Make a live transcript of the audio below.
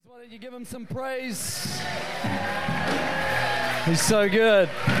Why don't you give him some praise? He's so good.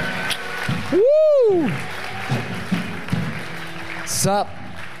 Woo! Sup?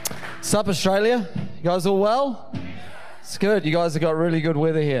 Sup, Australia? You guys all well? It's good. You guys have got really good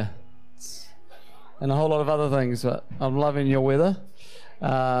weather here. And a whole lot of other things, but I'm loving your weather.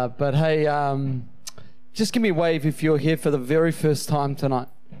 But hey, just give me a wave if you're here for the very first time tonight.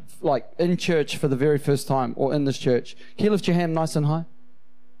 Like in church for the very first time, or in this church. Can you lift your hand nice and high?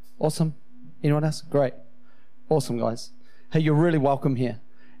 Awesome. Anyone else? Great. Awesome, guys. Hey, you're really welcome here.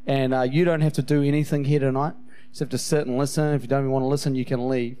 And you don't have to do anything here tonight. You just have to sit and listen. If you don't even want to listen, you can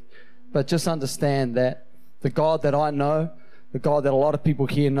leave. But just understand that the God that I know, the God that a lot of people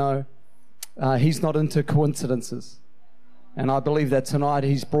here know, He's not into coincidences. And I believe that tonight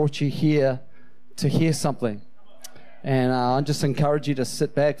He's brought you here to hear something. And I just encourage you to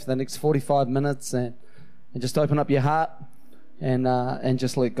sit back for the next 45 minutes and just open up your heart and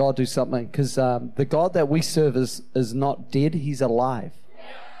just let God do something. Because the God that we serve is not dead, He's alive.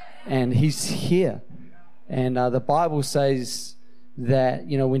 And He's here. And the Bible says that,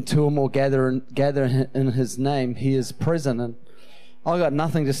 you know, when two or more gather in His name, He is present. And I've got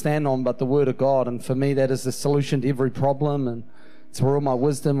nothing to stand on but the Word of God. And for me, that is the solution to every problem. And it's where all my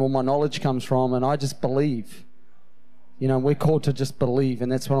wisdom, all my knowledge comes from. And I just believe. You know, we're called to just believe.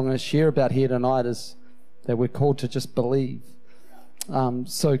 And that's what I'm going to share about here tonight, is that we're called to just believe.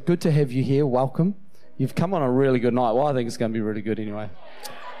 So good to have you here. Welcome. You've come on a really good night. Well, I think it's going to be really good anyway.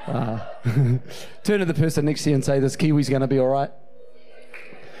 Turn to the person next to you and say, this Kiwi's going to be all right.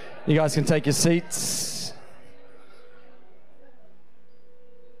 You guys can take your seats.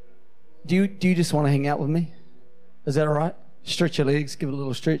 Do you just want to hang out with me? Is that all right? Stretch your legs. Give it a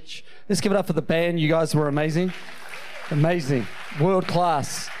little stretch. Let's give it up for the band. You guys were amazing. Amazing. World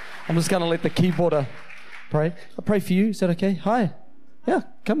class. I'm just going to let the keyboarder pray. I'll pray for you. Is that okay? Hi. Yeah,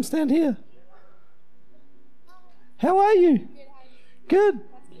 come stand here. How are you? Good.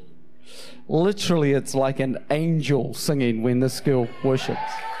 Literally, it's like an angel singing when this girl worships.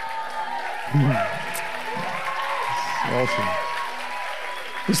 Awesome.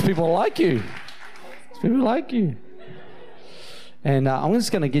 These people like you. These people like you. And I'm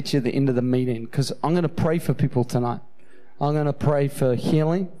just going to get you to the end of the meeting, because I'm going to pray for people tonight. I'm going to pray for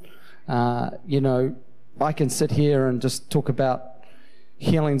healing. You know, I can sit here and just talk about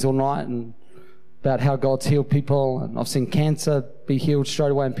healings all night and about how God's healed people. And I've seen cancer be healed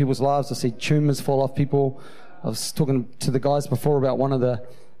straight away in people's lives. I see tumors fall off people. I was talking to the guys before about one of the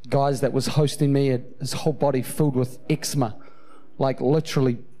guys that was hosting me. His whole body filled with eczema, like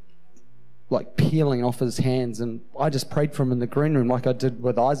literally like peeling off his hands. And I just prayed for him in the green room like I did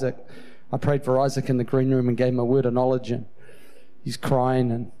with Isaac. I prayed for Isaac in the green room and gave him a word of knowledge, and he's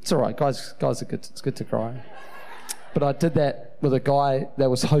crying, and it's all right. Guys are good. It's good to cry. But I did that with a guy that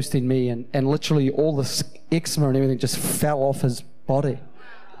was hosting me, and literally all the eczema and everything just fell off his body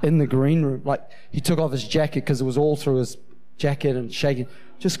in the green room. Like, he took off his jacket because it was all through his jacket and shaking,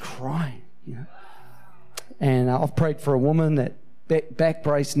 just crying, you know. And I've prayed for a woman that back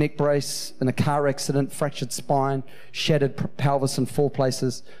brace, neck brace, in a car accident, fractured spine, shattered pelvis in 4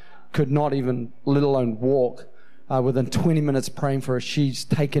 places, could not even, let alone walk. Within 20 minutes praying for her, she's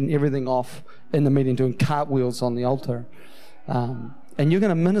taken everything off in the meeting, doing cartwheels on the altar. And you're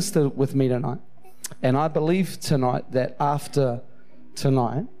going to minister with me tonight. And I believe tonight that after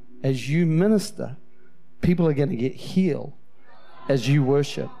tonight, as you minister, people are going to get healed as you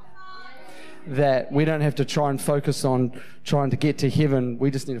worship. That we don't have to try and focus on trying to get to heaven.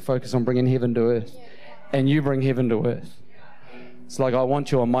 We just need to focus on bringing heaven to earth. And you bring heaven to earth. It's like, I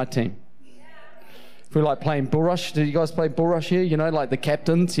want you on my team. If we like playing bull rush, do you guys play bull rush here? You know, like the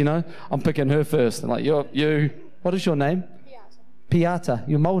captains, you know? I'm picking her first. And like, you, what is your name? Piata.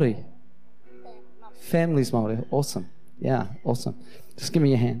 You're Māori? Family's Māori. Awesome. Yeah, awesome. Just give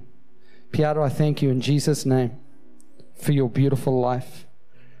me your hand. Piata, I thank you in Jesus' name for your beautiful life.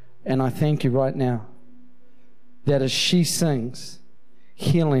 And I thank you right now that as she sings,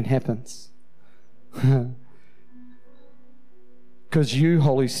 healing happens. Because you,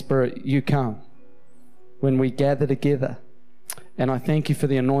 Holy Spirit, you come when we gather together. And I thank you for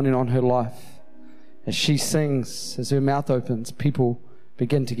the anointing on her life. As she sings, as her mouth opens, people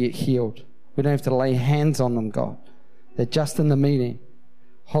begin to get healed. We don't have to lay hands on them, God. That just in the meeting,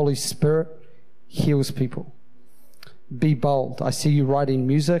 Holy Spirit heals people. Be bold. I see you writing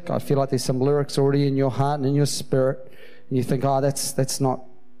music. I feel like there's some lyrics already in your heart and in your spirit. And you think, that's not,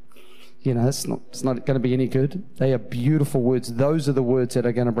 you know, it's not going to be any good. They are beautiful words. Those are the words that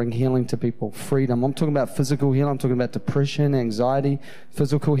are going to bring healing to people. Freedom. I'm talking about physical healing. I'm talking about depression, anxiety,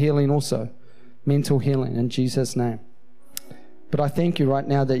 physical healing also. Mental healing in Jesus' name. But I thank you right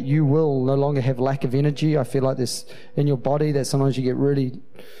now that you will no longer have lack of energy. I feel like this in your body that sometimes you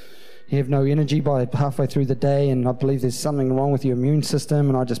have no energy by halfway through the day, and I believe there's something wrong with your immune system,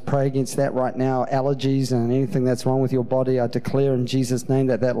 and I just pray against that right now. Allergies and anything that's wrong with your body, I declare in Jesus' name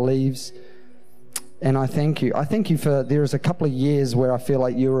that leaves. And I thank you. I thank you for, there was a couple of years where I feel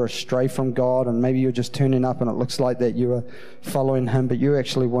like you were astray from God, and maybe you're just turning up and it looks like that you were following him, but you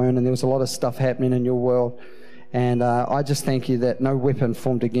actually weren't, and there was a lot of stuff happening in your world. And I just thank you that no weapon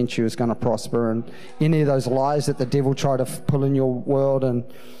formed against you is going to prosper, and any of those lies that the devil tried to pull in your world, and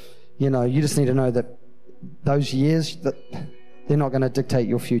you just need to know that those years, that they're not going to dictate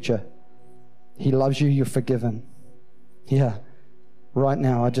your future. He loves you. You're forgiven. Yeah. Right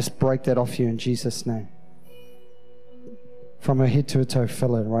now, I just break that off you in Jesus' name. From her head to her toe,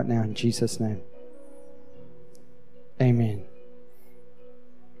 fill her right now in Jesus' name. Amen.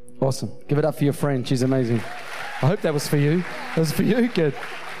 Awesome. Give it up for your friend. She's amazing. I hope that was for you. That was for you? Good.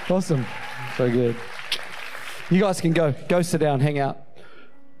 Awesome. So good. You guys can go sit down, hang out.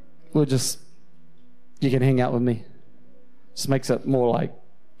 You can hang out with me. Just makes it more like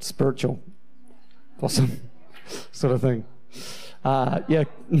spiritual. Awesome. Sort of thing. Yeah.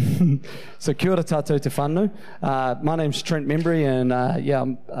 So kia ora tātou te whānau. My name's Trent Membry, and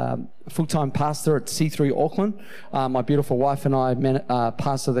I'm a full-time pastor at C3 Auckland. My beautiful wife and I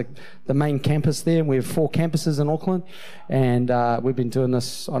pastor the main campus there, and we have 4 campuses in Auckland, and we've been doing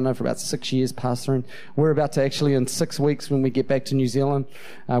this, I don't know, for about 6 years pastoring. We're about to actually, in 6 weeks, when we get back to New Zealand,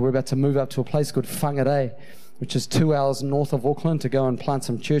 we're about to move up to a place called Whangarei, which is 2 hours north of Auckland, to go and plant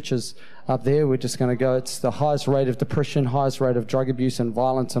some churches up there. We're just going to go. It's the highest rate of depression, highest rate of drug abuse and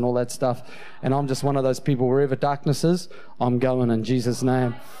violence and all that stuff. And I'm just one of those people, wherever darkness is, I'm going in Jesus'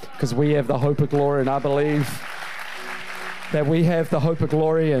 name, because we have the hope of glory, and I believe that we have the hope of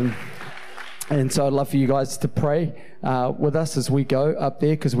glory. And so I'd love for you guys to pray with us as we go up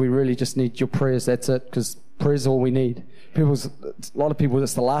there, because we really just need your prayers. That's it, because prayer is all we need. A lot of people,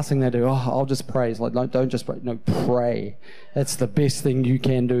 that's the last thing they do. Oh, I'll just pray. It's like, no, don't just pray. No, pray. That's the best thing you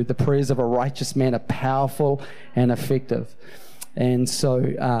can do. The prayers of a righteous man are powerful and effective. And so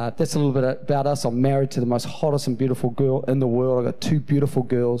that's a little bit about us. I'm married to the most hottest and beautiful girl in the world. I've got 2 beautiful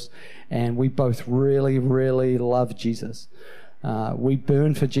girls, and we both really, really love Jesus. We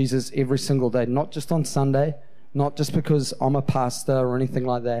burn for Jesus every single day, not just on Sunday, not just because I'm a pastor or anything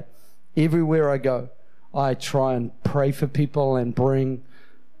like that. Everywhere I go, I try and pray for people and bring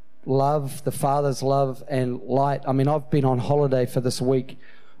love, the Father's love and light. I mean, I've been on holiday for this week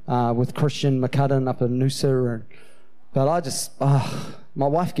with Christian McCudden up in Noosa, but I just, my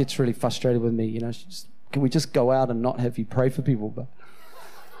wife gets really frustrated with me. Can we just go out and not have you pray for people?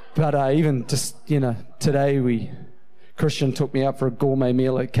 But even just, today Christian took me out for a gourmet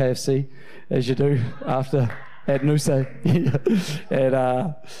meal at KFC, as you do at Noosa.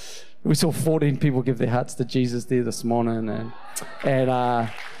 And we saw 14 people give their hearts to Jesus there this morning, but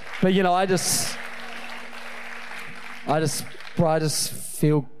I just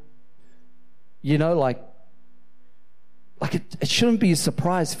feel, like it shouldn't be a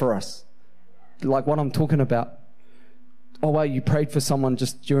surprise for us, like what I'm talking about. Oh, well, you prayed for someone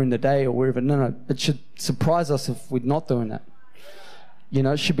just during the day or wherever. No, it should surprise us if we're not doing that.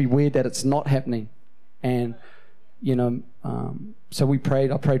 It should be weird that it's not happening, and so we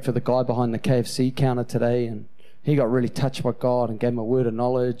prayed. I prayed for the guy behind the KFC counter today, and he got really touched by God and gave him a word of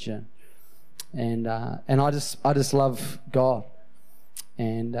knowledge, and I just love God,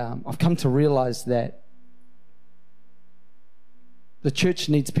 and I've come to realize that the church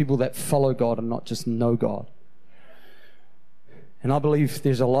needs people that follow God and not just know God. And I believe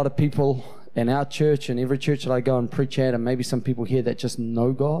there's a lot of people in our church and every church that I go and preach at, and maybe some people here that just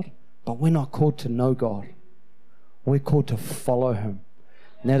know God, but we're not called to know God. We're called to follow him.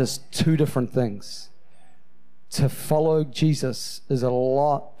 And that is 2 different things. To follow Jesus is a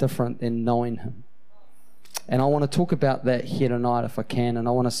lot different than knowing him. And I want to talk about that here tonight if I can. And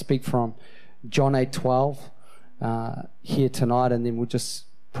I want to speak from John 8:12 here tonight, and then we'll just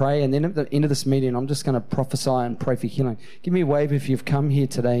pray. And then at the end of this meeting, I'm just going to prophesy and pray for healing. Give me a wave if you've come here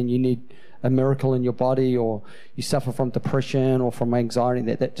today and you need a miracle in your body, or you suffer from depression or from anxiety.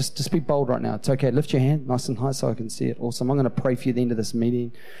 That just be bold right now. It's okay. Lift your hand nice and high so I can see it. Awesome. I'm going to pray for you at the end of this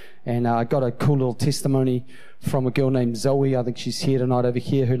meeting. And I got a cool little testimony from a girl named Zoe. I think she's here tonight over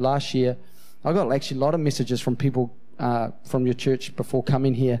here, who last year, I got actually a lot of messages from people from your church before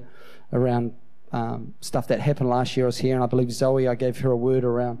coming here around stuff that happened last year. I was here, and I believe Zoe, I gave her a word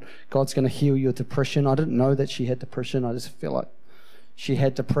around God's going to heal your depression. I didn't know that she had depression. I just feel like she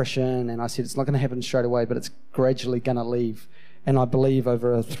had depression, and I said it's not going to happen straight away, but it's gradually going to leave. And I believe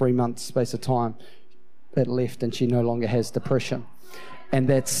over a 3-month space of time, it left and she no longer has depression. And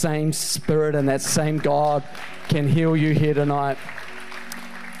that same Spirit and that same God can heal you here tonight.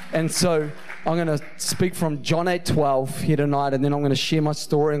 And so I'm going to speak from John 8:12 here tonight, and then I'm going to share my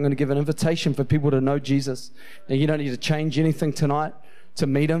story. I'm going to give an invitation for people to know Jesus. Now, you don't need to change anything tonight to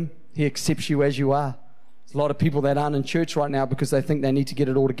meet him. He accepts you as you are. There's a lot of people that aren't in church right now because they think they need to get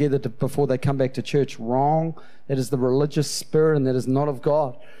it all together before they come back to church. Wrong. That is the religious spirit, and that is not of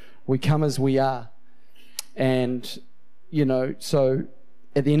God. We come as we are. And, so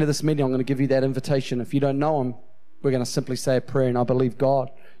at the end of this meeting, I'm going to give you that invitation. If you don't know him, we're going to simply say a prayer, and I believe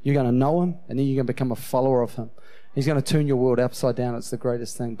God. You're going to know him, and then you're going to become a follower of him. He's going to turn your world upside down. It's the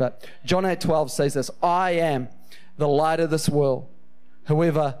greatest thing. But John 8:12 says this, I am the light of this world.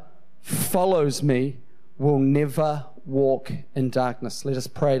 Whoever follows me will never walk in darkness. Let us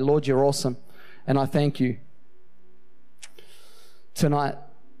pray. Lord, you're awesome, and I thank you tonight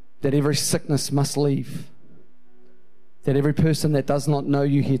that every sickness must leave, that every person that does not know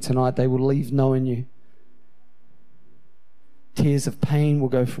you here tonight, they will leave knowing you. Tears of pain will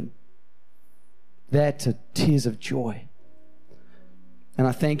go from that to tears of joy. And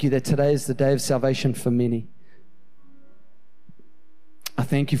I thank you that today is the day of salvation for many. I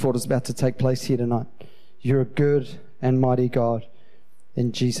thank you for what is about to take place here tonight. You're a good and mighty God.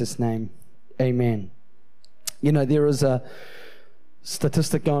 In Jesus' name, amen. There is a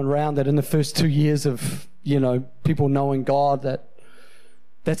statistic going around that in the first 2 years of, people knowing God,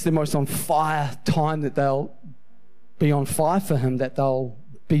 that's the most on fire time that they'll be on fire for him, that they'll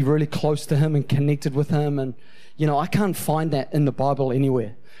be really close to him and connected with him. And, I can't find that in the Bible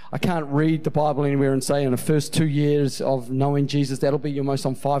anywhere. I can't read the Bible anywhere and say in the first 2 years of knowing Jesus, that'll be your most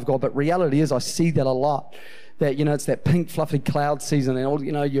on fire God. But reality is I see that a lot. That, it's that pink fluffy cloud season, and all,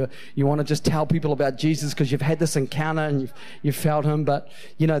 you want to just tell people about Jesus because you've had this encounter and you've felt him. But,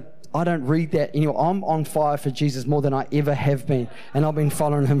 I don't read that. I'm on fire for Jesus more than I ever have been, and I've been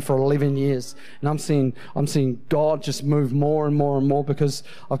following him for 11 years. And I'm seeing God just move more and more and more because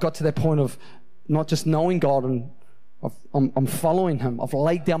I've got to that point of not just knowing God, and I'm following him. I've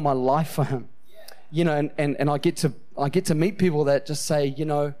laid down my life for him. And I get to meet people that just say,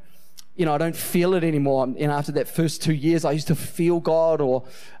 I don't feel it anymore. After that first 2 years, I used to feel God, or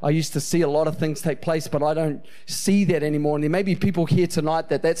I used to see a lot of things take place, but I don't see that anymore. And there may be people here tonight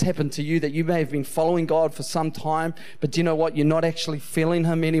that's happened to you, that you may have been following God for some time, but do you know what? You're not actually feeling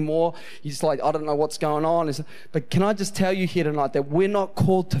him anymore. You're just like, I don't know what's going on. But can I just tell you here tonight that we're not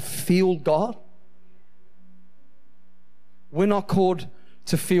called to feel God. We're not called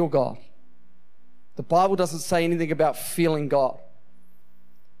to feel God. The Bible doesn't say anything about feeling God.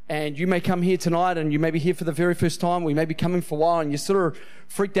 And you may come here tonight and you may be here for the very first time. We may be coming for a while and you're sort of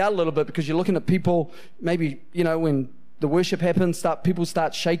freaked out a little bit because you're looking at people, maybe, when the worship happens, people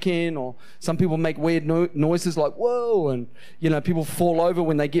start shaking, or some people make weird noises like, whoa, and, people fall over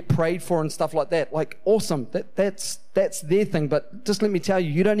when they get prayed for and stuff like that. Like, awesome. That's their thing. But just let me tell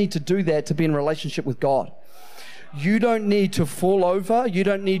you, you don't need to do that to be in a relationship with God. You don't need to fall over. You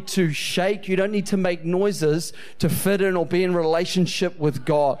don't need to shake. You don't need to make noises to fit in or be in relationship with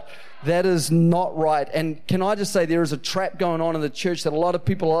God. That is not right. And can I just say, there is a trap going on in the church that a lot of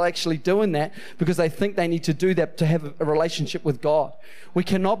people are actually doing that because they think they need to do that to have a relationship with God. We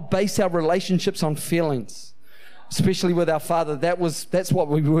cannot base our relationships on feelings, especially with our Father. That's what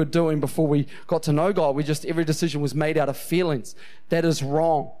we were doing before we got to know God. Every decision was made out of feelings. That is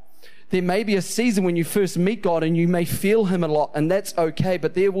wrong. There may be a season when you first meet God and you may feel him a lot, and that's okay,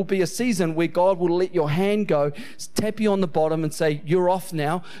 but there will be a season where God will let your hand go, tap you on the bottom and say, you're off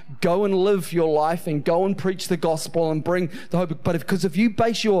now, go and live your life and go and preach the gospel and bring the hope. But because if you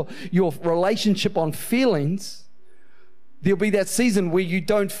base your relationship on feelings, there'll be that season where you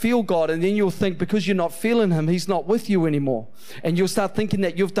don't feel God, and then you'll think because you're not feeling him, he's not with you anymore. And you'll start thinking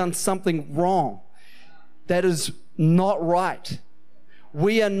that you've done something wrong. That is not right.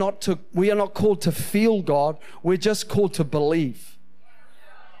 We are not called to feel God. We're just called to believe.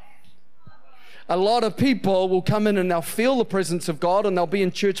 A lot of people will come in and they'll feel the presence of God and they'll be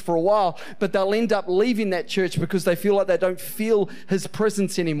in church for a while, but they'll end up leaving that church because they feel like they don't feel his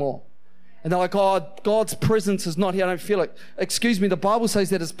presence anymore. And they're like, oh, God's presence is not here. I don't feel it. Excuse me, the Bible says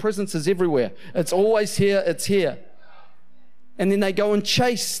that his presence is everywhere. It's always here. It's here. And then they go and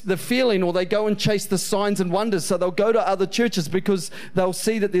chase the feeling, or they go and chase the signs and wonders. So they'll go to other churches because they'll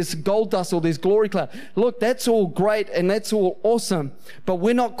see that there's gold dust or there's glory cloud. Look, that's all great and that's all awesome. But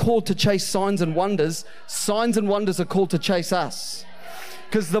we're not called to chase signs and wonders. Signs and wonders are called to chase us.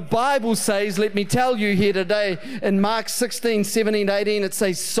 Because the Bible says, let me tell you here today, in Mark 16, 17, 18, it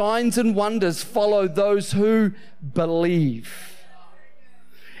says, signs and wonders follow those who believe.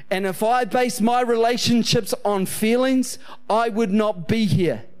 And if I base my relationships on feelings, I would not be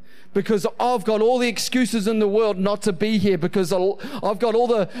here. Because I've got all the excuses in the world not to be here, because I've got all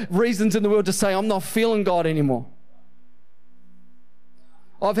the reasons in the world to say I'm not feeling God anymore.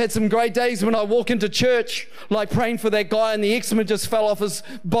 I've had some great days when I walk into church, like praying for that guy and the eczema just fell off his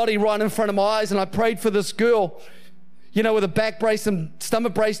body right in front of my eyes, and I prayed for this girl, you know, with a back brace and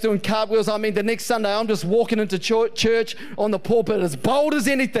stomach brace doing cartwheels. I mean, the next Sunday I'm just walking into church on the pulpit as bold as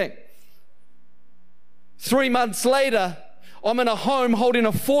anything. 3 months later, I'm in a home holding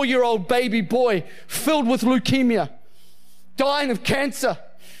a 4-year-old baby boy filled with leukemia, dying of cancer.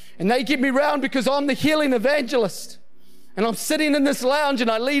 And they get me round because I'm the healing evangelist. And I'm sitting in this lounge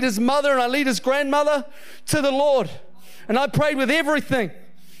and I lead his mother and I lead his grandmother to the Lord. And I prayed with everything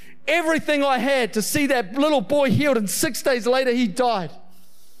I had to see that little boy healed. And 6 days later, he died.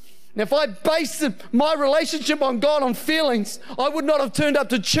 And if I based my relationship on God on feelings, I would not have turned up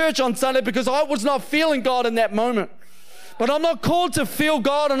to church on Sunday, because I was not feeling God in that moment. But I'm not called to feel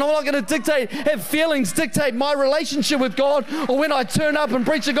God, and I'm not going to have feelings dictate my relationship with God or when I turn up and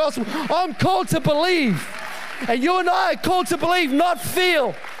preach the gospel. I'm called to believe. And you and I are called to believe, not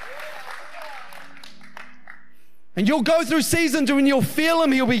feel. And you'll go through seasons when you'll feel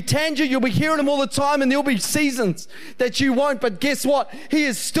Him, He'll be tangible, you'll be hearing Him all the time, and there'll be seasons that you won't. But guess what? He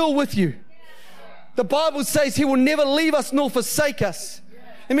is still with you. The Bible says He will never leave us nor forsake us.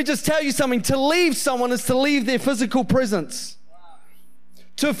 Let me just tell you something. To leave someone is to leave their physical presence.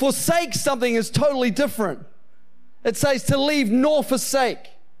 To forsake something is totally different. It says to leave nor forsake.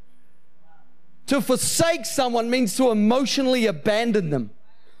 To forsake someone means to emotionally abandon them.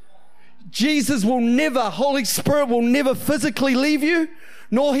 Jesus will never, Holy Spirit will never physically leave you,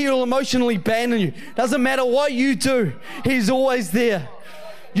 nor He will emotionally abandon you. Doesn't matter what you do, He's always there.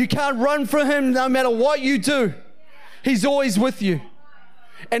 You can't run from Him no matter what you do. He's always with you.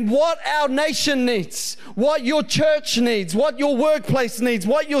 And what our nation needs, what your church needs, what your workplace needs,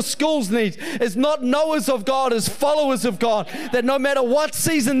 what your schools need, is not knowers of God, is followers of God. That no matter what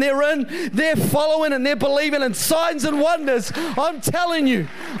season they're in, they're following and they're believing in signs and wonders. I'm telling you,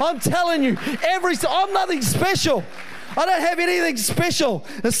 I'm nothing special. I don't have anything special.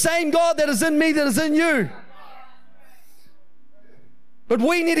 The same God that is in me that is in you. But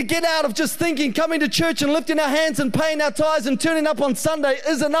we need to get out of just thinking coming to church and lifting our hands and paying our tithes and turning up on Sunday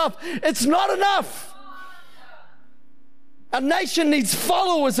is enough. It's not enough. Our nation needs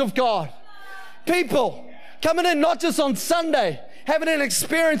followers of God. People coming in not just on Sunday, having an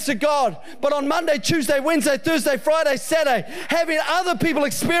experience of God, but on Monday, Tuesday, Wednesday, Thursday, Friday, Saturday, having other people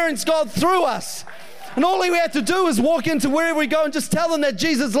experience God through us. And all we have to do is walk into wherever we go and just tell them that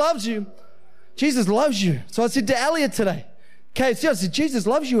Jesus loves you. Jesus loves you. So I said to Elliot today, KFC, I said, Jesus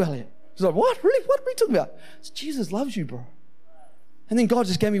loves you, Elliot. He's like, what? Really? What are we talking about? I said, Jesus loves you, bro. And then God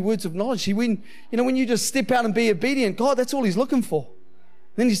just gave me words of knowledge. When you just step out and be obedient, God, that's all He's looking for.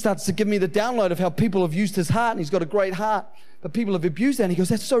 Then He starts to give me the download of how people have used His heart, and He's got a great heart, but people have abused that. And He goes,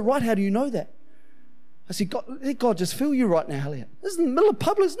 that's so right. How do you know that? I said, God, let God just fill you right now, Elliot. This is in the middle of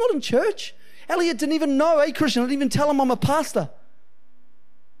public. It's not in church. Elliot didn't even know, hey, Christian, I didn't even tell him I'm a pastor.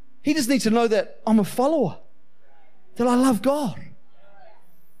 He just needs to know that I'm a follower, that I love God.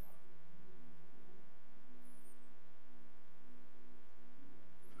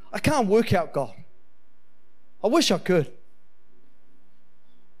 I can't work out God. I wish I could.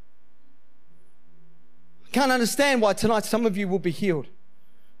 I can't understand why tonight some of you will be healed.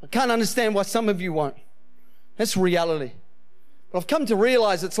 I can't understand why some of you won't. That's reality. But I've come to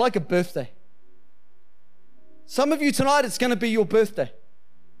realize it's like a birthday. Some of you tonight, it's going to be your birthday.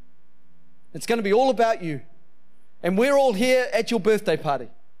 It's going to be all about you. And we're all here at your birthday party.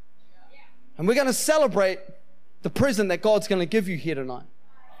 And we're going to celebrate the present that God's going to give you here tonight.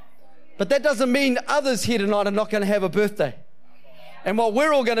 But that doesn't mean others here tonight are not going to have a birthday. And what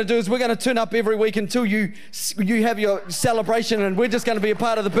we're all going to do is we're going to turn up every week until you have your celebration, and we're just going to be a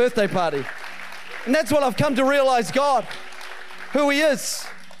part of the birthday party. And that's what I've come to realize, God, who He is.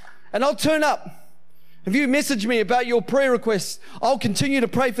 And I'll turn up. If you message me about your prayer requests, I'll continue to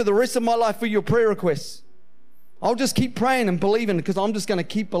pray for the rest of my life for your prayer requests. I'll just keep praying and believing, because I'm just going to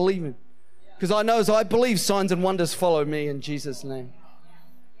keep believing. Because I know as I believe, signs and wonders follow me in Jesus' name.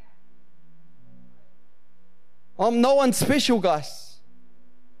 I'm no one special, guys.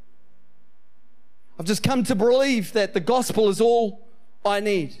 I've just come to believe that the gospel is all I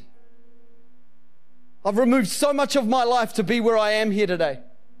need. I've removed so much of my life to be where I am here today.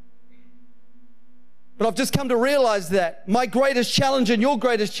 But I've just come to realize that my greatest challenge and your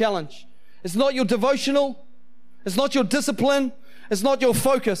greatest challenge is not your devotional, it's not your discipline, it's not your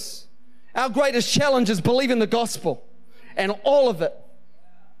focus. Our greatest challenge is believing the gospel and all of it.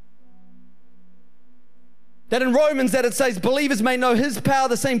 That in Romans that it says believers may know his power,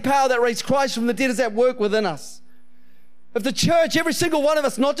 the same power that raised Christ from the dead is at work within us. If the church, every single one of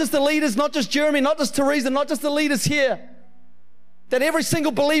us, not just the leaders, not just Jeremy, not just Teresa, not just the leaders here, that every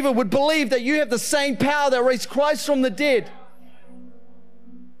single believer would believe that you have the same power that raised Christ from the dead.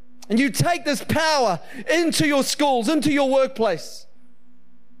 And you take this power into your schools, into your workplace.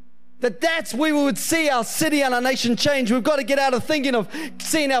 That's where we would see our city and our nation change. We've got to get out of thinking of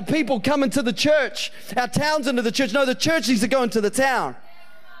seeing our people come into the church, our towns into the church. No, the church needs to go into the town.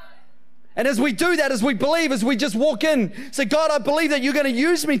 And as we do that, as we believe, as we just walk in, say, God, I believe that you're going to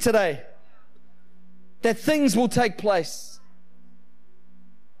use me today, that things will take place.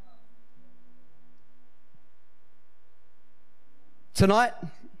 Tonight,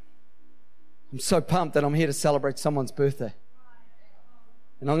 I'm so pumped that I'm here to celebrate someone's birthday.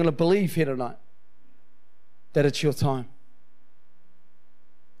 And I'm going to believe here tonight that it's your time.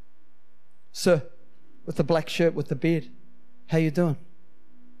 Sir, with the black shirt, with the beard, how you doing?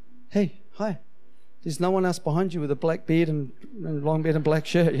 Hey, hi. There's no one else behind you with a black beard and long beard and black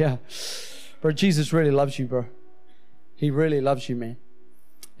shirt. Yeah. Bro, Jesus really loves you, bro. He really loves you, man.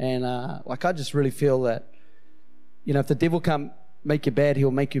 And I just really feel that, if the devil can't make you bad, he'll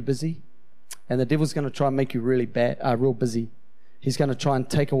make you busy. And the devil's going to try and make you really bad, real busy. He's going to try and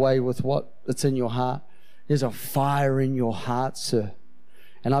take away with that's in your heart. There's a fire in your heart, sir.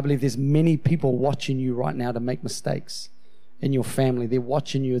 And I believe there's many people watching you right now to make mistakes in your family. They're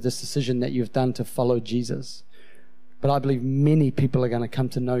watching you, this decision that you've done to follow Jesus. But I believe many people are going to come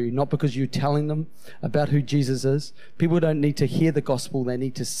to know you, not because you're telling them about who Jesus is. People don't need to hear the gospel. They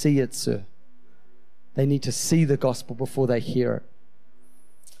need to see it, sir. They need to see the gospel before they hear it.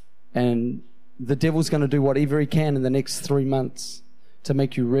 And the devil's going to do whatever he can in the next 3 months to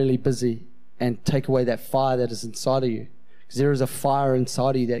make you really busy and take away that fire that is inside of you. Because there is a fire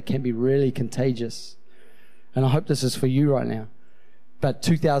inside of you that can be really contagious. And I hope this is for you right now. But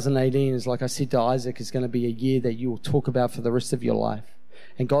 2018 is, like I said to Isaac, is going to be a year that you will talk about for the rest of your life.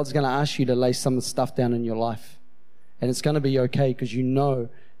 And God's going to ask you to lay some of the stuff down in your life. And it's going to be okay because you know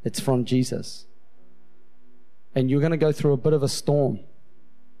it's from Jesus. And you're going to go through a bit of a storm.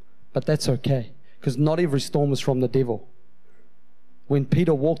 But that's okay, because not every storm is from the devil. When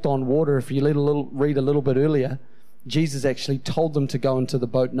Peter walked on water, if you read a little bit earlier, Jesus actually told them to go into the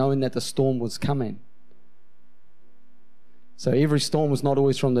boat knowing that the storm was coming. So every storm is not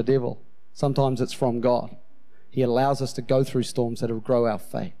always from the devil. Sometimes it's from God. He allows us to go through storms that will grow our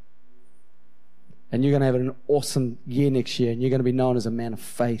faith. And you're going to have an awesome year next year, and you're going to be known as a man of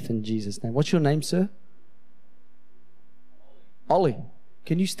faith in Jesus' name. What's your name, sir? Ollie.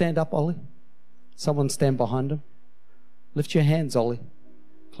 Can you stand up, Ollie? Someone stand behind him. Lift your hands, Ollie.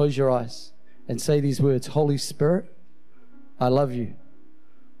 Close your eyes and say these words. Holy Spirit, I love you.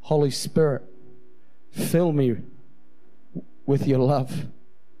 Holy Spirit, fill me with your love.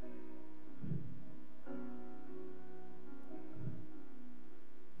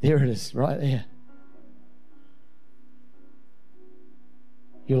 There it is, right there.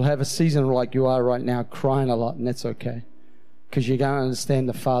 You'll have a season like you are right now, crying a lot, and that's okay. Because you're going to understand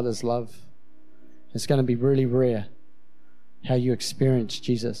the Father's love. It's going to be really rare how you experience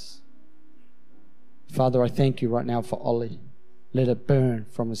Jesus. Father, I thank you right now for Ollie. Let it burn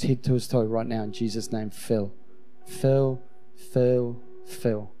from his head to his toe right now in Jesus' name. Fill, fill, fill,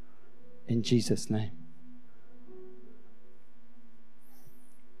 fill. In Jesus' name.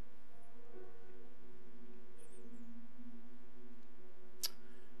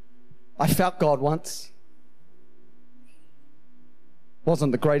 I felt God once.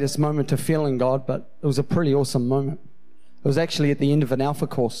 Wasn't the greatest moment to feeling God, but it was a pretty awesome moment. It was actually at the end of an Alpha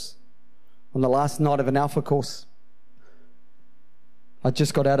course. On the last night of an Alpha course. I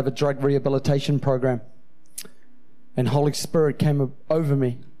just got out of a drug rehabilitation program. And Holy Spirit came over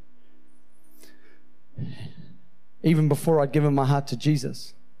me. Even before I'd given my heart to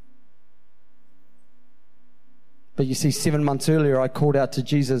Jesus. But you see, 7 months earlier, I called out to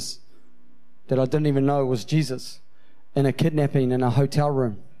Jesus that I didn't even know it was Jesus. In a kidnapping in a hotel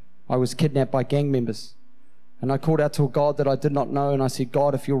room. I was kidnapped by gang members. And I called out to a God that I did not know, and I said,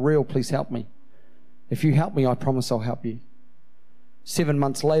 God, if you're real, please help me. If you help me, I promise I'll help you. 7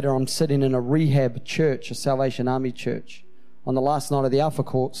 months later, I'm sitting in a rehab church, a Salvation Army church. On the last night of the Alpha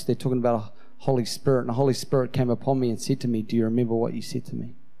course, they're talking about a Holy Spirit, and the Holy Spirit came upon me and said to me, do you remember what you said to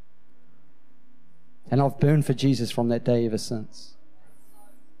me? And I've burned for Jesus from that day ever since.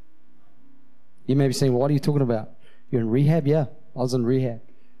 You may be saying, what are you talking about? You're in rehab? Yeah, I was in rehab.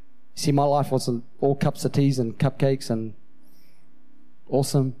 See, my life wasn't all cups of teas and cupcakes and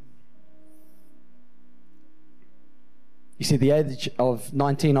awesome. You see, the age of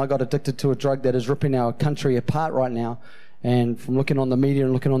 19, I got addicted to a drug that is ripping our country apart right now. And from looking on the media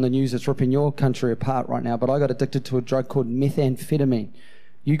and looking on the news, it's ripping your country apart right now. But I got addicted to a drug called methamphetamine.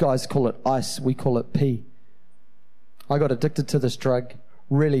 You guys call it ice, we call it P. I got addicted to this drug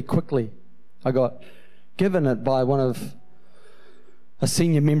really quickly. I got given it by a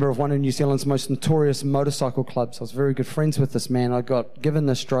senior member of one of New Zealand's most notorious motorcycle clubs. I was very good friends with this man. I got given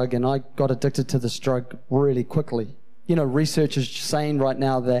this drug and I got addicted to this drug really quickly. You know, research is saying right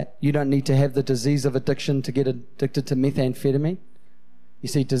now that you don't need to have the disease of addiction to get addicted to methamphetamine. You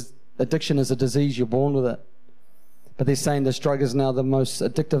see, addiction is a disease, you're born with it. But they're saying this drug is now the most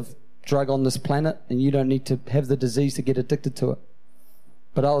addictive drug on this planet, and you don't need to have the disease to get addicted to it.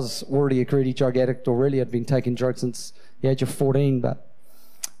 But I was already a greedy drug addict already. I'd been taking drugs since the age of 14, but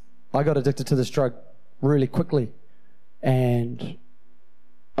I got addicted to this drug really quickly. And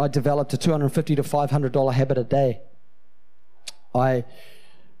I developed a $250 to $500 habit a day. I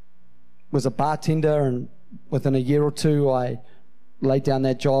was a bartender, and within a year or two, I laid down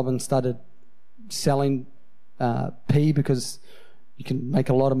that job and started selling P because you can make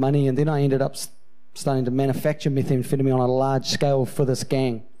a lot of money. And then I ended up starting to manufacture methamphetamine on a large scale for this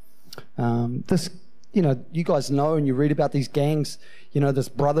gang. You guys know and you read about these gangs, this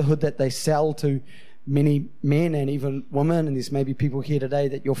brotherhood that they sell to many men and even women. And there's maybe people here today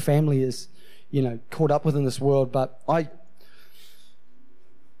that your family is, caught up with in this world. But I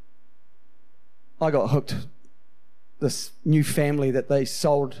got hooked. This new family that they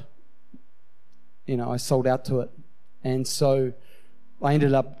sold, I sold out to it. And so I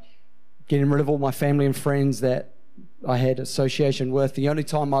ended up getting rid of all my family and friends that I had association with. The only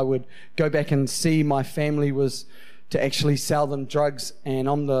time I would go back and see my family was to actually sell them drugs. And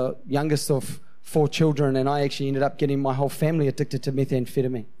I'm the youngest of 4 children, and I actually ended up getting my whole family addicted to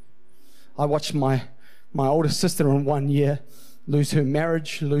methamphetamine. I watched my oldest sister in 1 year lose her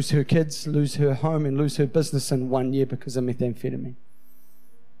marriage, lose her kids, lose her home, and lose her business in 1 year because of methamphetamine.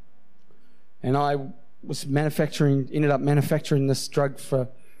 And I ended up manufacturing this drug for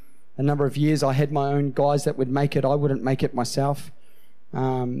a number of years. I had my own guys that would make it. I wouldn't make it myself.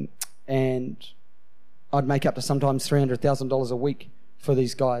 And I'd make up to sometimes $300,000 a week for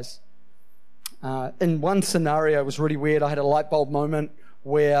these guys. In one scenario, it was really weird. I had a light bulb moment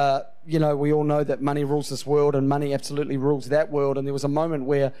where, we all know that money rules this world and money absolutely rules that world. And there was a moment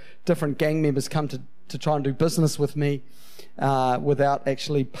where different gang members come to try and do business with me without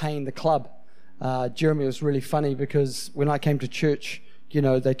actually paying the club. Jeremy was really funny because when I came to church,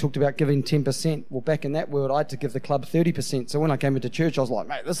 they talked about giving 10%. Well, back in that world, I had to give the club 30%. So when I came into church, I was like,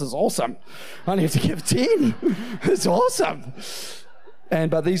 mate, this is awesome. I only have to give 10. It's awesome.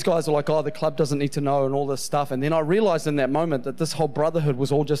 But these guys are like, oh, the club doesn't need to know and all this stuff. And then I realized in that moment that this whole brotherhood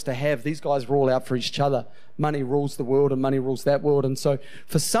was all just to have. These guys were all out for each other. Money rules the world and money rules that world. And so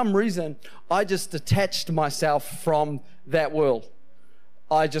for some reason, I just detached myself from that world.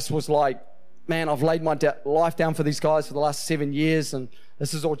 I just was like, man, I've laid my life down for these guys for the last 7 years, and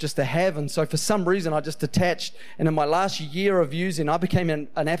this is all just to have. And so for some reason, I just detached. And in my last year of using, I became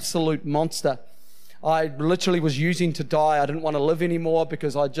an absolute monster. I literally was using to die. I didn't want to live anymore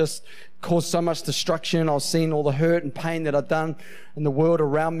because I just caused so much destruction. I was seeing all the hurt and pain that I'd done in the world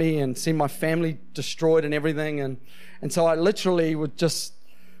around me and seeing my family destroyed and everything. And so I literally was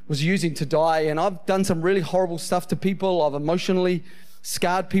using to die. And I've done some really horrible stuff to people. I've emotionally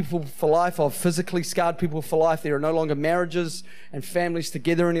scarred people for life. I've physically scarred people for life. There are no longer marriages and families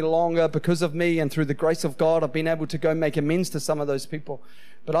together any longer because of me. And through the grace of God, I've been able to go make amends to some of those people.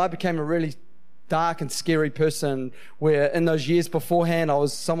 But I became a really dark and scary person where in those years beforehand, I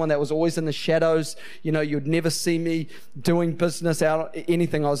was someone that was always in the shadows. You'd never see me doing business out,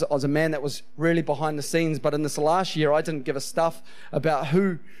 anything. I was a man that was really behind the scenes. But in this last year, I didn't give a stuff about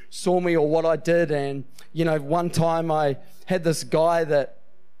who saw me or what I did. And, one time I had this guy that,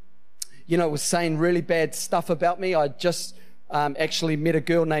 was saying really bad stuff about me. I just actually met a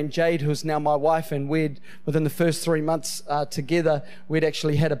girl named Jade, who's now my wife. And within the first 3 months together, we'd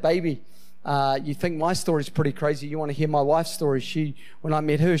actually had a baby. You think my story's pretty crazy. You want to hear my wife's story. When I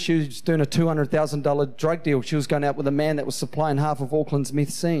met her, she was doing a $200,000 drug deal. She was going out with a man that was supplying half of Auckland's meth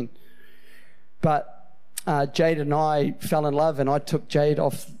scene. But Jade and I fell in love, and I took Jade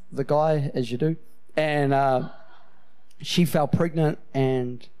off the guy, as you do. And she fell pregnant,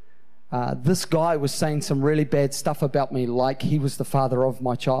 and this guy was saying some really bad stuff about me, like he was the father of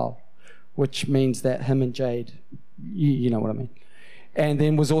my child, which means that him and Jade, you know what I mean. And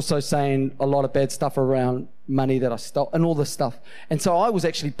then was also saying a lot of bad stuff around money that I stole and all this stuff. And so I was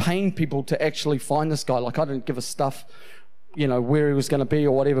actually paying people to actually find this guy. Like, I didn't give a stuff, where he was going to be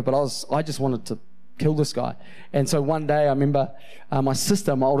or whatever, but I just wanted to kill this guy. And so one day I remember my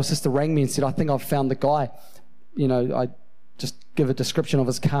older sister rang me and said, I think I've found the guy. You know, I just give a description of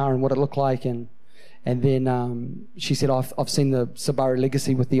his car and what it looked like. And then she said, I've seen the Subaru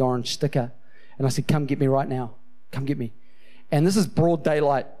Legacy with the orange sticker. And I said, come get me right now. Come get me. And this is broad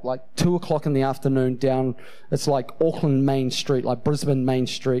daylight, like 2 o'clock in the afternoon down, it's like Auckland Main Street, like Brisbane Main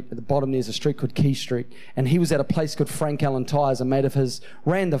Street. At the bottom there's a street called Key Street. And he was at a place called Frank Allen Tyres, a mate of his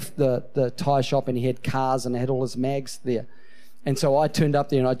ran the tyre shop, and he had cars and he had all his mags there. And so I turned up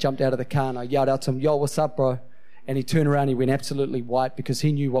there and I jumped out of the car and I yelled out to him, yo, what's up, bro? And he turned around, he went absolutely white because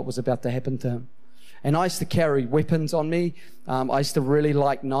he knew what was about to happen to him. And I used to carry weapons on me. I used to really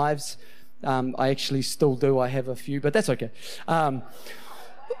like knives. I actually still do. I have a few, but that's okay. But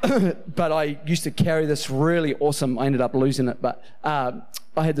I used to carry this really awesome, I ended up losing it, but I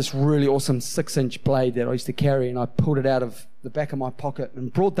had this really awesome 6-inch blade that I used to carry, and I pulled it out of the back of my pocket. In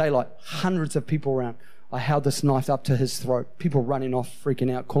broad daylight, hundreds of people around. I held this knife up to his throat. People running off,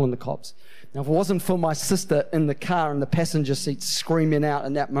 freaking out, calling the cops. Now, if it wasn't for my sister in the car in the passenger seat screaming out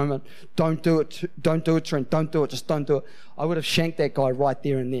in that moment, don't do it, Trent, don't do it, just don't do it, I would have shanked that guy right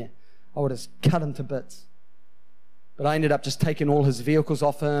there and there. I would have cut him to bits. But I ended up just taking all his vehicles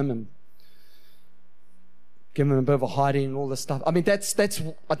off him and giving him a bit of a hiding and all this stuff. I mean, that's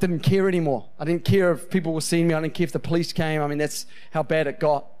I didn't care anymore. I didn't care if people were seeing me. I didn't care if the police came. I mean, that's how bad it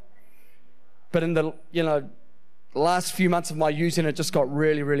got. But in the, last few months of my using it just got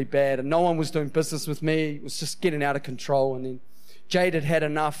really, really bad. And no one was doing business with me. It was just getting out of control. And then Jade had had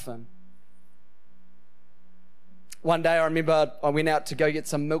enough. And one day I remember I went out to go get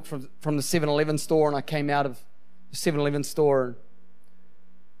some milk from the 7-Eleven store, and I came out of the 7-Eleven store, and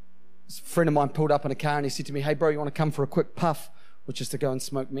a friend of mine pulled up in a car and he said to me, hey bro, you want to come for a quick puff, which is to go and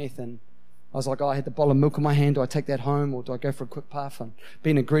smoke meth? And I was like, I had the bottle of milk in my hand, do I take that home or do I go for a quick puff? And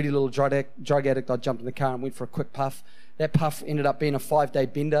being a greedy little drug addict, I jumped in the car and went for a quick puff. That puff ended up being a 5-day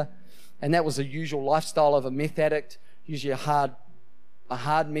bender, and that was the usual lifestyle of a meth addict. Usually a hard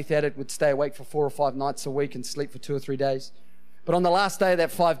meth addict would stay awake for 4 or 5 nights a week and sleep for 2 or 3 days. But on the last day of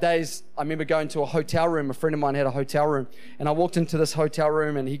that 5 days, I remember going to a hotel room. A friend of mine had a hotel room, and I walked into this hotel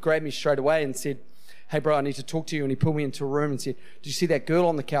room and he grabbed me straight away and said, hey bro, I need to talk to you. And he pulled me into a room and said, did you see that girl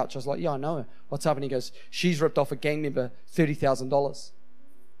on the couch? I was like, yeah, I know her. What's up? And he goes, she's ripped off a gang member $30,000.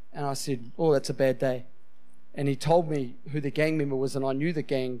 And I said, oh, that's a bad day. And he told me who the gang member was, and I knew the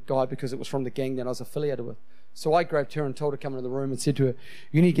gang guy because it was from the gang that I was affiliated with. So I grabbed her and told her to come into the room and said to her,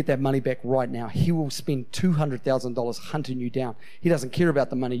 you need to get that money back right now. He will spend $200,000 hunting you down. He doesn't care about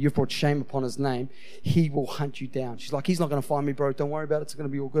the money. You've brought shame upon his name. He will hunt you down. She's like, he's not going to find me, bro. Don't worry about it. It's going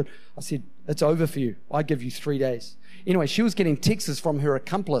to be all good. I said, it's over for you. I give you 3 days. Anyway, she was getting texts from her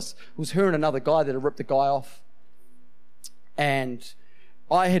accomplice. It was her and another guy that had ripped the guy off. And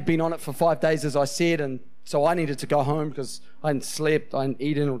I had been on it for 5 days, as I said, and so I needed to go home because I hadn't slept, I hadn't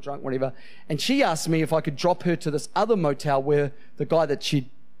eaten or drunk, whatever. And she asked me if I could drop her to this other motel where the guy that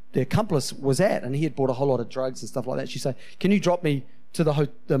the accomplice was at, and he had bought a whole lot of drugs and stuff like that. She said, can you drop me to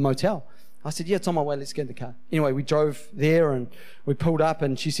the motel? I said, yeah, it's on my way, let's get in the car. Anyway, we drove there and we pulled up,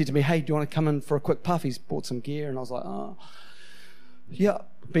 and she said to me, hey, do you want to come in for a quick puff? He's bought some gear. And I was like, oh, yeah.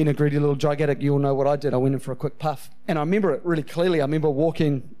 Being a greedy little drug addict, you all know what I did. I went in for a quick puff. And I remember it really clearly. I remember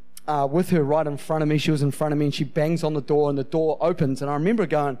walking with her right in front of me. She was in front of me, and she bangs on the door, and the door opens. And I remember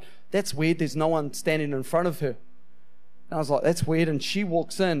going, that's weird, there's no one standing in front of her. And I was like, that's weird. And she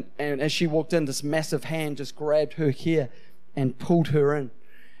walks in, and as she walked in, this massive hand just grabbed her hair and pulled her in.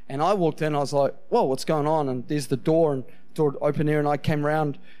 And I walked in, I was like, whoa, what's going on? And there's the door, and door open there, and I came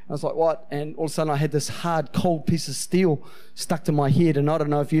around, and I was like, what? And all of a sudden I had this hard, cold piece of steel stuck to my head. And I don't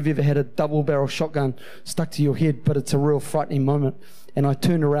know if you've ever had a double-barrel shotgun stuck to your head, but it's a real frightening moment. And I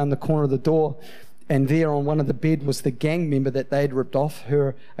turned around the corner of the door, and there on one of the bed was the gang member that they had ripped off.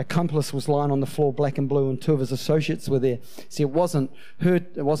 Her accomplice was lying on the floor, black and blue, and 2 of his associates were there. See, it wasn't him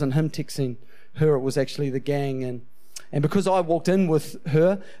texting her, it was actually the gang. And because I walked in with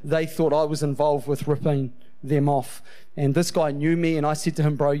her, they thought I was involved with ripping them off. And this guy knew me, and I said to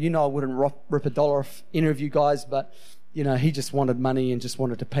him, bro, you know I wouldn't rip $1 off any of you guys, but he just wanted money and just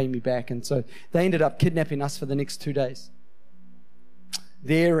wanted to pay me back. And so they ended up kidnapping us for the next 2 days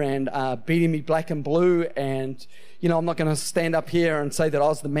there, and beating me black and blue. And I'm not going to stand up here and say that I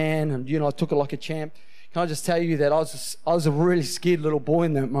was the man and I took it like a champ. Can I just tell you that I was a really scared little boy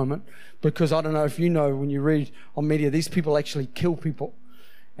in that moment, because I don't know if you know, when you read on media, these people actually kill people,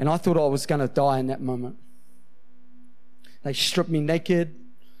 and I thought I was going to die in that moment. They stripped me naked.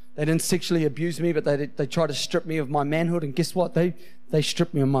 They didn't sexually abuse me, but they tried to strip me of my manhood. And guess what? They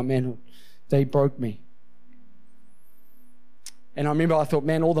stripped me of my manhood. They broke me. And I remember I thought,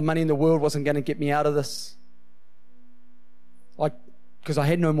 man, all the money in the world wasn't going to get me out of this. Because I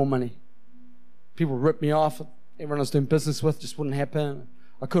had no more money. People ripped me off. Everyone I was doing business with just wouldn't happen.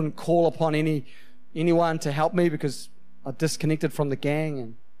 I couldn't call upon anyone to help me because I disconnected from the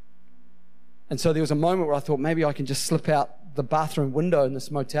gang. And so there was a moment where I thought maybe I can just slip out the bathroom window in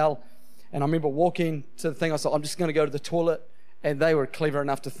this motel. And I remember walking to the thing. I thought, I'm just going to go to the toilet. And they were clever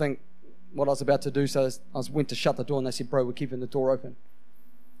enough to think what I was about to do. So I went to shut the door and they said, bro, we're keeping the door open.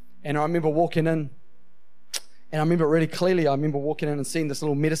 And I remember walking in. And I remember really clearly, I remember walking in and seeing this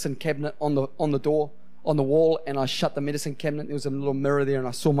little medicine cabinet on the door, on the wall, and I shut the medicine cabinet. There was a little mirror there, and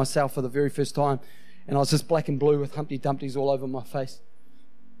I saw myself for the very first time. And I was just black and blue with Humpty Dumptys all over my face.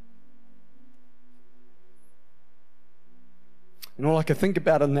 And all I could think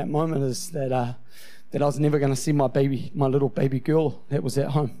about in that moment is that I was never going to see my little baby girl that was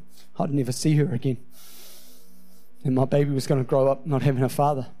at home. I'd never see her again. And my baby was going to grow up not having a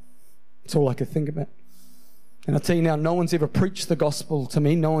father. That's all I could think about. And I tell you now, no one's ever preached the gospel to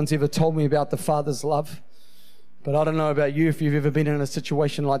me. No one's ever told me about the Father's love. But I don't know about you, if you've ever been in a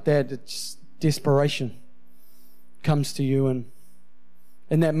situation like that, it's desperation comes to you. And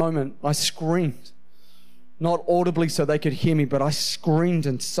in that moment, I screamed. Not audibly so they could hear me, but I screamed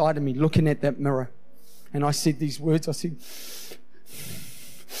inside of me looking at that mirror. And I said these words. I said,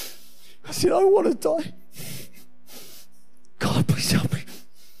 I want to die. God, please help me.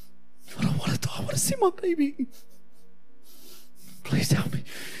 I don't want to die. I want to see my baby. Please help me.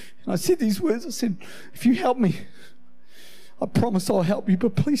 And I said these words. I said, if you help me, I promise I'll help you,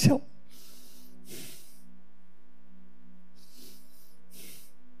 but please help.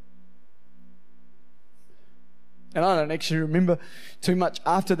 And I don't actually remember too much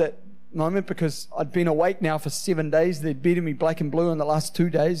after that moment because I'd been awake now for 7 days. They'd beaten me black and blue in the last 2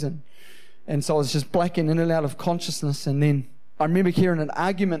 days. And so I was just blacking in and out of consciousness. And then I remember hearing an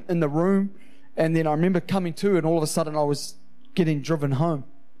argument in the room, and then I remember coming to, and all of a sudden I was getting driven home.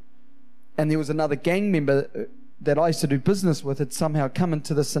 And there was another gang member that I used to do business with had somehow come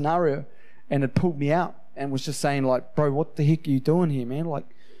into the scenario and had pulled me out and was just saying, like, bro, what the heck are you doing here, man? Like,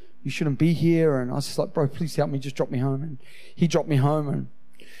 you shouldn't be here. And I was just like, bro, please help me, just drop me home. And he dropped me home,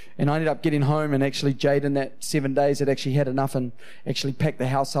 and I ended up getting home, and actually Jade in that 7 days had actually had enough and actually packed the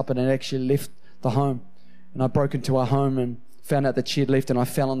house up and had actually left the home. And I broke into our home and found out that she had left, and I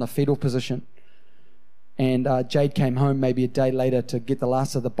fell in the fetal position. And Jade came home maybe a day later to get the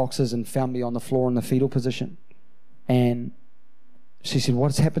last of the boxes and found me on the floor in the fetal position. And she said,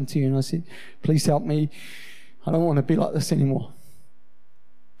 what's happened to you? And I said, please help me. I don't want to be like this anymore.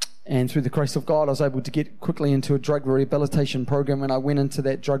 And through the grace of God, I was able to get quickly into a drug rehabilitation program, and I went into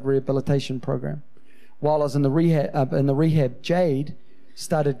that drug rehabilitation program. While I was in the rehab, Jade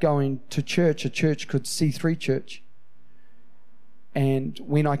started going to church, a church called C3 Church. And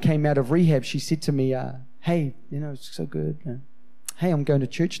when I came out of rehab, she said to me, hey, it's so good. Hey, I'm going to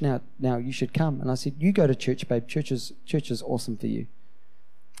church now. Now you should come. And I said, you go to church, babe. Church is awesome for you.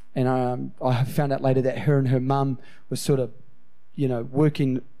 And I found out later that her and her mum was sort of,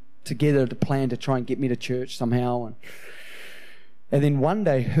 working together to plan to try and get me to church somehow. And then one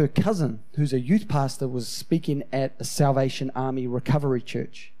day, her cousin, who's a youth pastor, was speaking at a Salvation Army recovery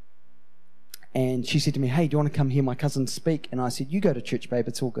church. And she said to me, hey, do you want to come hear my cousin speak? And I said, you go to church, babe,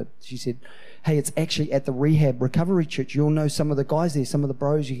 it's all good. She said, hey, it's actually at the rehab recovery church. You'll know some of the guys there, some of the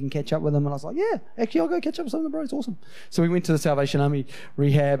bros, you can catch up with them. And I was like, yeah, actually, I'll go catch up with some of the bros, awesome. So we went to the Salvation Army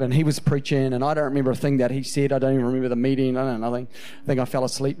rehab, and he was preaching, and I don't remember a thing that he said. I don't even remember the meeting. I don't know, I think I fell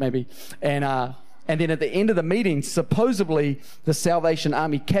asleep maybe. And then at the end of the meeting, supposedly the Salvation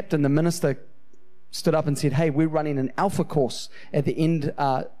Army captain, the minister, stood up and said, hey, we're running an Alpha course at the end,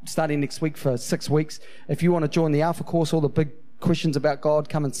 starting next week for 6 weeks. If you want to join the Alpha course, all the big questions about God,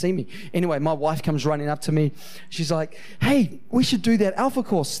 come and see me. Anyway, my wife comes running up to me. She's like, hey, we should do that Alpha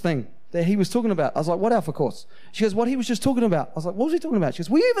course thing that he was talking about. I was like, what Alpha course? She goes, what he was just talking about. I was like, what was he talking about? She goes,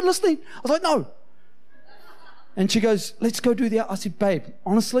 were you even listening? I was like, no. And she goes, let's go do the Alpha. I said, babe,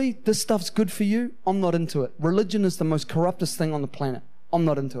 honestly, this stuff's good for you. I'm not into it. Religion is the most corruptest thing on the planet. I'm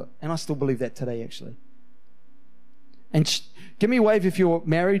not into it. And I still believe that today, actually. And give me a wave if you're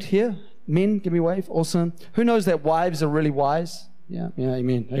married here. Men, give me a wave. Awesome. Who knows that wives are really wise? Yeah,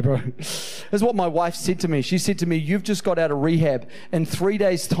 amen. Hey, bro. This is what my wife said to me. She said to me, you've just got out of rehab. In 3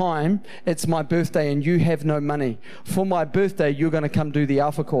 days' time, it's my birthday and you have no money. For my birthday, you're going to come do the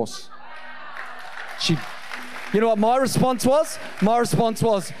Alpha course. You know what my response was? My response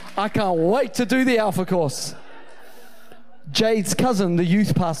was, I can't wait to do the Alpha course. Jade's cousin, the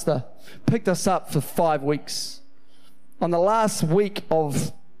youth pastor, picked us up for 5 weeks. On the last week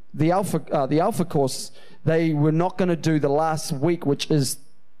of the Alpha course, they were not going to do the last week, which is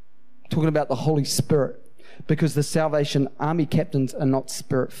talking about the Holy Spirit, because the Salvation Army captains are not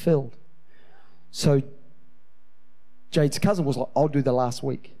Spirit-filled. So Jade's cousin was like, I'll do the last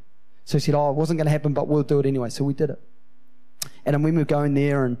week. So he said, it wasn't going to happen, but we'll do it anyway. So we did it. And then when we were going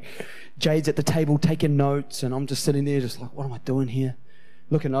there, and Jade's at the table taking notes, and I'm just sitting there just like, what am I doing here?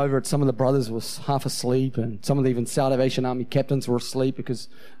 Looking over at some of the brothers was half asleep, and some of the even Salvation Army captains were asleep because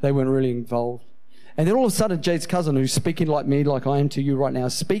they weren't really involved. And then all of a sudden, Jade's cousin, who's speaking like me, like I am to you right now,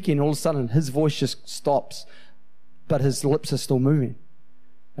 is speaking, and all of a sudden his voice just stops, but his lips are still moving.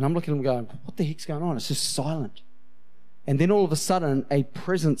 And I'm looking at him going, what the heck's going on? It's just silent. And then all of a sudden, a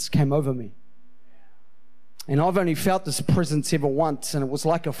presence came over me. And I've only felt this presence ever once, and it was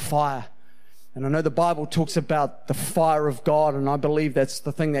like a fire. And I know the Bible talks about the fire of God, and I believe that's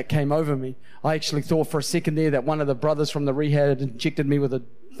the thing that came over me. I actually thought for a second there that one of the brothers from the rehab had injected me with a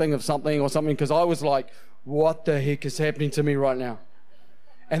thing of something or something, because I was like, what the heck is happening to me right now?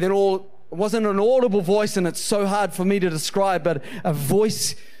 And then it wasn't an audible voice, and it's so hard for me to describe, but a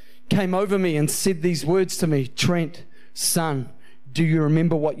voice came over me and said these words to me, Trent, son, do you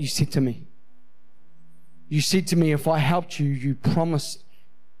remember what you said to me? You said to me, if I helped you, you promised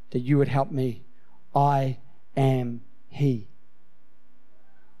that you would help me. I am He.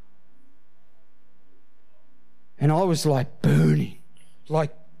 And I was like burning,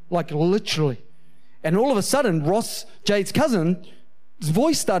 like literally. And all of a sudden, Ross, Jade's cousin, his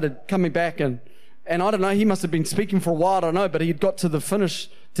voice started coming back, and I don't know, he must have been speaking for a while, I don't know, but he'd got to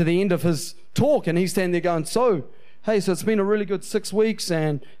the end of his talk, and he's standing there going, so it's been a really good 6 weeks,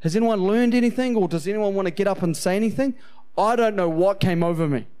 and has anyone learned anything, or does anyone want to get up and say anything? I don't know what came over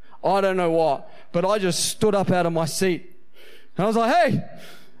me. I don't know what, but I just stood up out of my seat. And I was like, hey,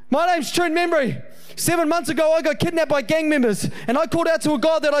 my name's Trent Membry. 7 months ago, I got kidnapped by gang members, and I called out to a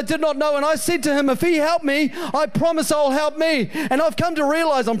God that I did not know, and I said to him, if he helped me, I promise I'll help me. And I've come to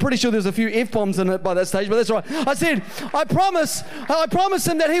realize, I'm pretty sure there's a few F-bombs in it by that stage, but that's right. I said, I promise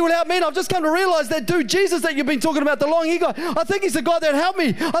him that he will help me, and I've just come to realize that dude, Jesus that you've been talking about, the long hair guy, I think he's the God that helped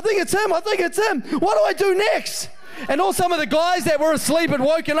me. I think it's him. What do I do next? And all some of the guys that were asleep had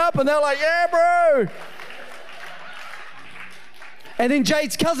woken up, and they're like, yeah, bro. And then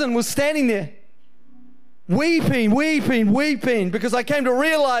Jade's cousin was standing there, weeping, because I came to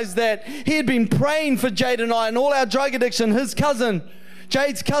realize that he had been praying for Jade and I and all our drug addiction. His cousin,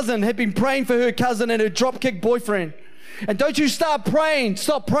 Jade's cousin, had been praying for her cousin and her dropkick boyfriend. And don't you stop praying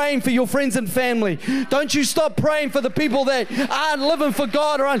for your friends and family. Don't you stop praying for the people that aren't living for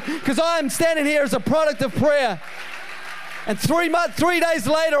God, because I am standing here as a product of prayer. And 3 days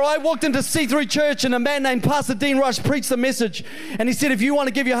later, I walked into C3 Church, and a man named Pastor Dean Rush preached the message. And he said, if you want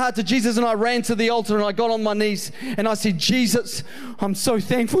to give your heart to Jesus, and I ran to the altar and I got on my knees and I said, Jesus, I'm so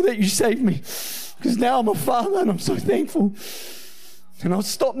thankful that you saved me, because now I'm a father and I'm so thankful. And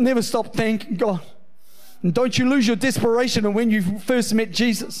I'll never stop thanking God. And don't you lose your desperation of when you first met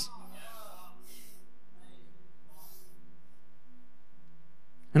Jesus.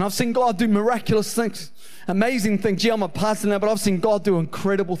 And I've seen God do miraculous things, amazing things. Yeah, I'm a pastor now, but I've seen God do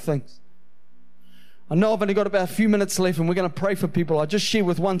incredible things. I know I've only got about a few minutes left, and we're going to pray for people. I'll just share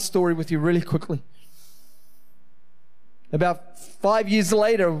with one story with you really quickly. About 5 years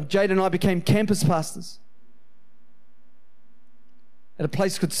later, Jade and I became campus pastors at a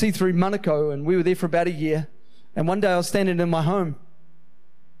place called C3 Manukau, and we were there for about a year. And one day I was standing in my home,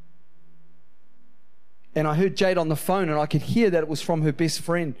 and I heard Jade on the phone, and I could hear that it was from her best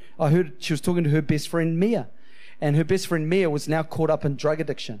friend. I heard she was talking to her best friend, Mia. And her best friend, Mia, was now caught up in drug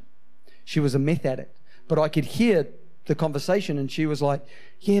addiction. She was a meth addict. But I could hear the conversation, and she was like,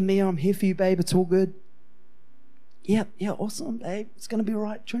 yeah, Mia, I'm here for you, babe. It's all good. Yeah, awesome, babe. It's going to be all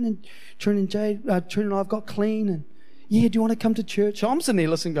right. Trent and Jade, Trent and I have got clean. And yeah, do you want to come to church? So I'm sitting there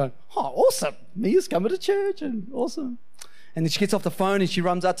listening going, oh, awesome. Mia's coming to church, and awesome. And then she gets off the phone, and she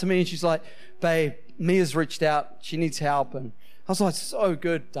runs up to me, and she's like, babe, Mia's reached out. She needs help. And I was like, so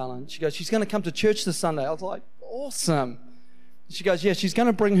good, darling. She goes, she's going to come to church this Sunday. I was like, awesome. She goes, yeah, she's going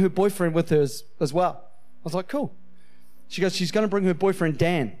to bring her boyfriend with her as well. I was like, cool. She goes, she's going to bring her boyfriend,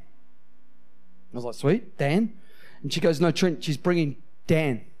 Dan. I was like, sweet, Dan? And she goes, no, Trent, she's bringing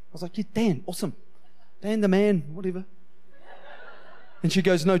Dan. I was like, yeah, Dan, awesome. Dan the man, whatever. And she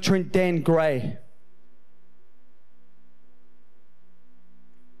goes, no, Trent, Dan Gray.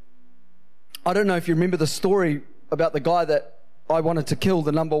 I don't know if you remember the story about the guy that I wanted to kill,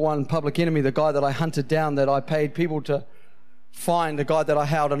 the number one public enemy, the guy that I hunted down, that I paid people to find, the guy that I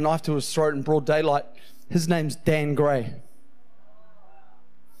held a knife to his throat in broad daylight. His name's Dan Gray.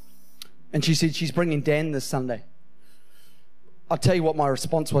 And she said she's bringing Dan this Sunday. I'll tell you what my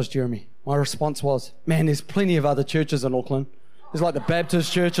response was, Jeremy. My response was, man, there's plenty of other churches in Auckland. There's like the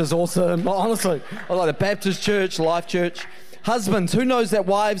Baptist church is awesome. Honestly, I like the Baptist church, Life Church. Husbands, who knows that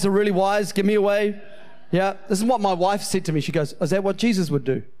wives are really wise? Give me a wave. Yeah, this is what my wife said to me. She goes, is that what Jesus would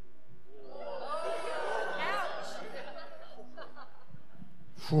do?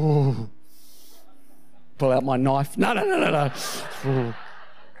 Ooh. Pull out my knife. No. Ooh.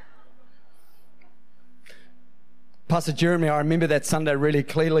 Pastor Jeremy, I remember that Sunday really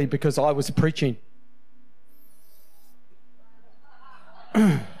clearly because I was preaching.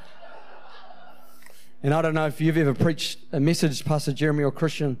 And I don't know if you've ever preached a message, Pastor Jeremy or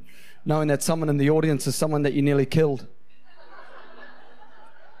Christian, knowing that someone in the audience is someone that you nearly killed.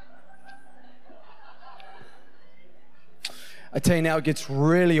 I tell you now, it gets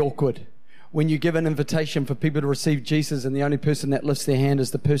really awkward when you give an invitation for people to receive Jesus and the only person that lifts their hand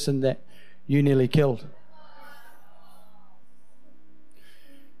is the person that you nearly killed.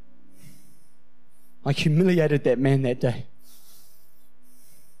 I humiliated that man that day.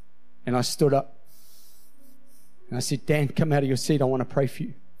 And I stood up. And I said, Dan, come out of your seat. I want to pray for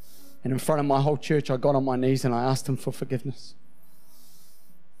you. And in front of my whole church, I got on my knees and I asked him for forgiveness.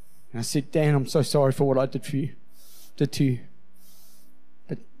 And I said, Dan, I'm so sorry for what I did to you.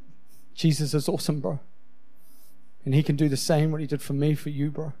 But Jesus is awesome, bro. And he can do the same what he did for me, for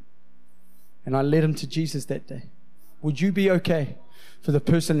you, bro. And I led him to Jesus that day. Would you be okay for the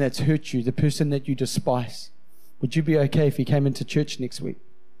person that's hurt you, the person that you despise? Would you be okay if he came into church next week?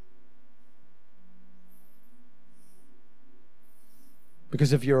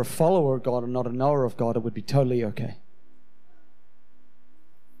 Because if you're a follower of God and not a knower of God, it would be totally okay.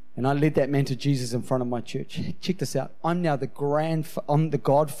 And I led that man to Jesus in front of my church. Check this out. I'm now I'm the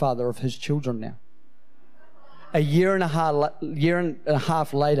godfather of his children now. A year and a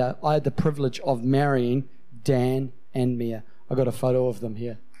half later, I had the privilege of marrying Dan and Mia. I got a photo of them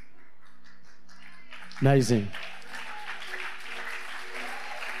here. Amazing.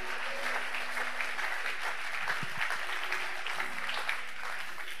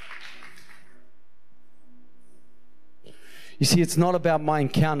 You see, it's not about my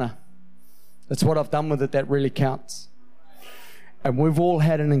encounter. It's what I've done with it that really counts. And we've all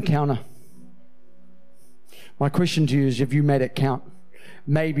had an encounter. My question to you is, have you made it count?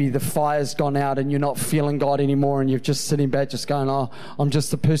 Maybe the fire's gone out and you're not feeling God anymore and you're just sitting back just going, oh, I'm just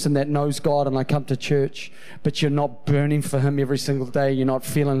the person that knows God and I come to church. But you're not burning for him every single day. You're not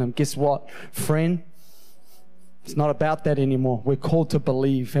feeling him. Guess what, friend? It's not about that anymore. We're called to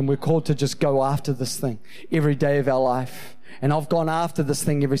believe and we're called to just go after this thing every day of our life. And I've gone after this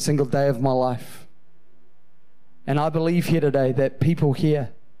thing every single day of my life. And I believe here today that people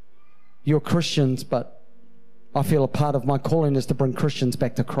here, you're Christians, but I feel a part of my calling is to bring Christians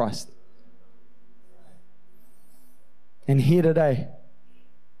back to Christ. And here today,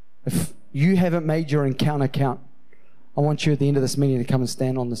 if you haven't made your encounter count, I want you at the end of this meeting to come and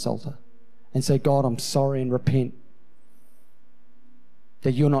stand on this altar and say, God, I'm sorry, and repent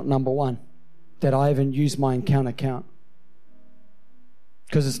that you're not number one, that I haven't used my encounter count.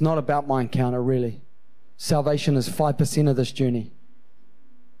 Because it's not about my encounter, really. Salvation is 5% of this journey.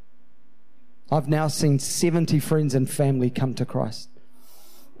 I've now seen 70 friends and family come to Christ.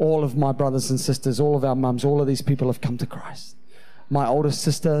 All of my brothers and sisters, all of our mums, all of these people have come to Christ. My oldest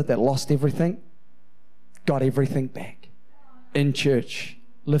sister that lost everything, got everything back. In church,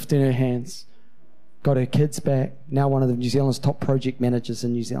 lifting her hands, got her kids back. Now one of the New Zealand's top project managers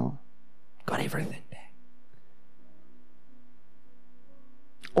in New Zealand. Got everything back.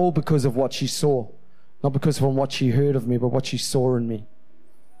 All because of what she saw. Not because of what she heard of me, but what she saw in me.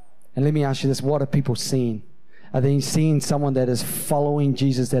 And let me ask you this, what are people seeing? Are they seeing someone that is following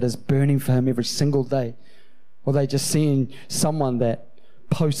Jesus, that is burning for him every single day? Or are they just seeing someone that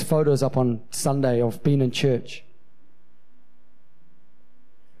posts photos up on Sunday of being in church?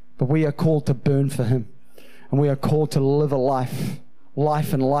 But we are called to burn for him. And we are called to live a life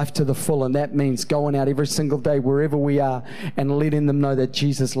and life to the full. And that means going out every single day, wherever we are, and letting them know that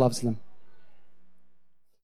Jesus loves them.